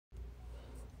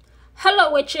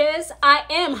Hello witches, I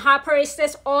am High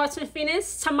Priestess Autumn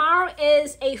Phoenix. Tomorrow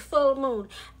is a full moon.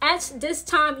 At this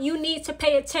time, you need to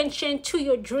pay attention to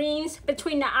your dreams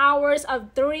between the hours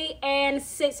of 3 and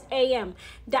 6 a.m.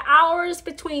 The hours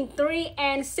between 3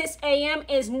 and 6 a.m.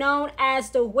 is known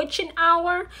as the witching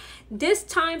hour. This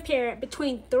time period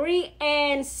between 3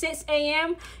 and 6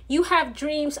 a.m., you have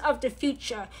dreams of the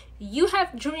future. You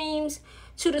have dreams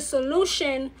to the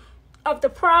solution of the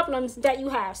problems that you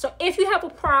have. So if you have a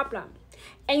problem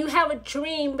and you have a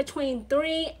dream between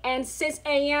 3 and 6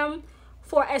 a.m.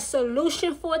 for a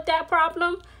solution for that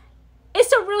problem,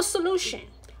 it's a real solution.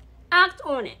 Act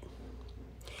on it.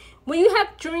 When you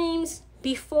have dreams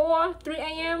before 3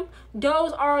 a.m.,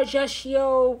 those are just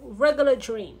your regular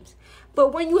dreams.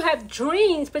 But when you have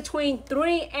dreams between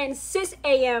 3 and 6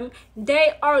 a.m.,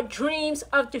 they are dreams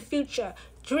of the future,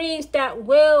 dreams that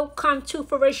will come to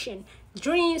fruition,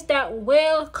 dreams that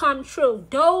will come true.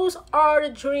 Those are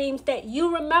the dreams that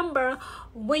you remember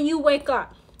when you wake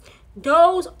up.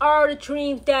 Those are the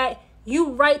dreams that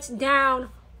you write down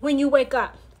when you wake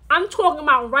up. I'm talking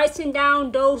about writing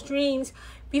down those dreams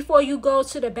before you go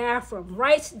to the bathroom.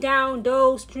 Write down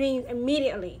those dreams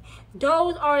immediately.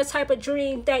 Those are the type of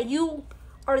dreams that you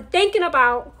are thinking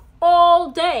about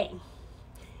all day.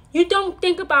 You don't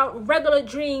think about regular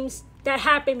dreams that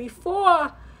happen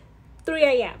before 3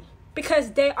 a.m.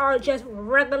 because they are just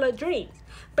regular dreams.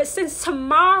 But since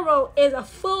tomorrow is a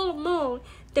full moon,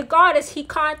 the goddess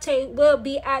Hecate will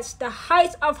be at the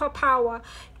height of her power.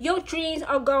 Your dreams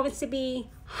are going to be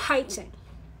heightened.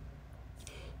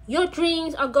 Your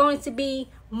dreams are going to be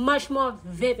much more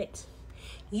vivid.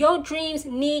 Your dreams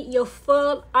need your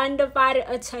full undivided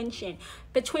attention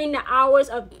between the hours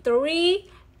of 3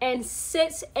 and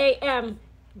 6 a.m.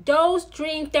 Those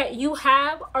dreams that you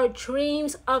have are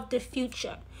dreams of the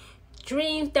future.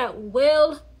 Dreams that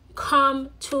will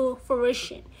come to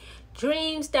fruition.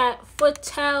 Dreams that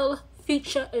foretell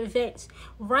future events.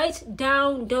 Write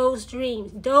down those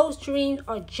dreams. Those dreams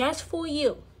are just for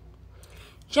you.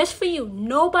 Just for you.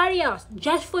 Nobody else.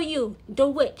 Just for you, the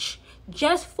witch.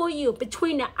 Just for you.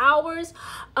 Between the hours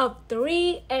of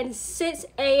 3 and 6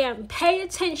 a.m. Pay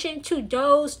attention to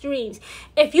those dreams.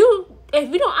 If you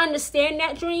don't understand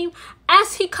that dream,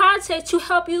 ask Hecate to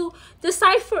help you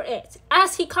decipher it.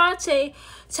 Ask Hecate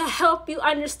to help you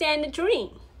understand the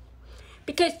dream.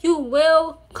 Because you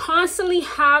will constantly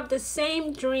have the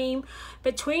same dream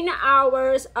between the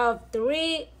hours of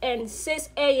 3 and 6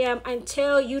 a.m.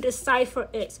 until you decipher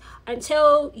it,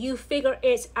 until you figure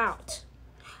it out.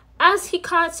 Ask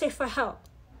Hecate for help.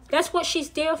 That's what she's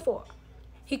there for.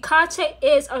 Hecate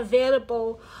is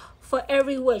available for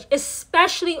every witch,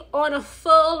 especially on a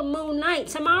full moon night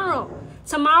tomorrow.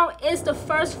 Tomorrow is the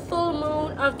first full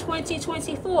moon of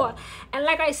 2024. And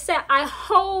like I said, I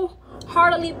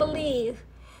wholeheartedly believe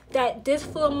that this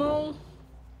full moon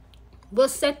will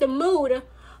set the mood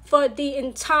for the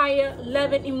entire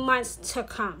 11 months to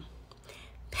come.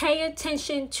 Pay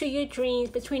attention to your dreams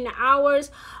between the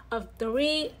hours of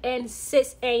 3 and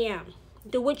 6 a.m.,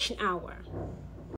 the witching hour.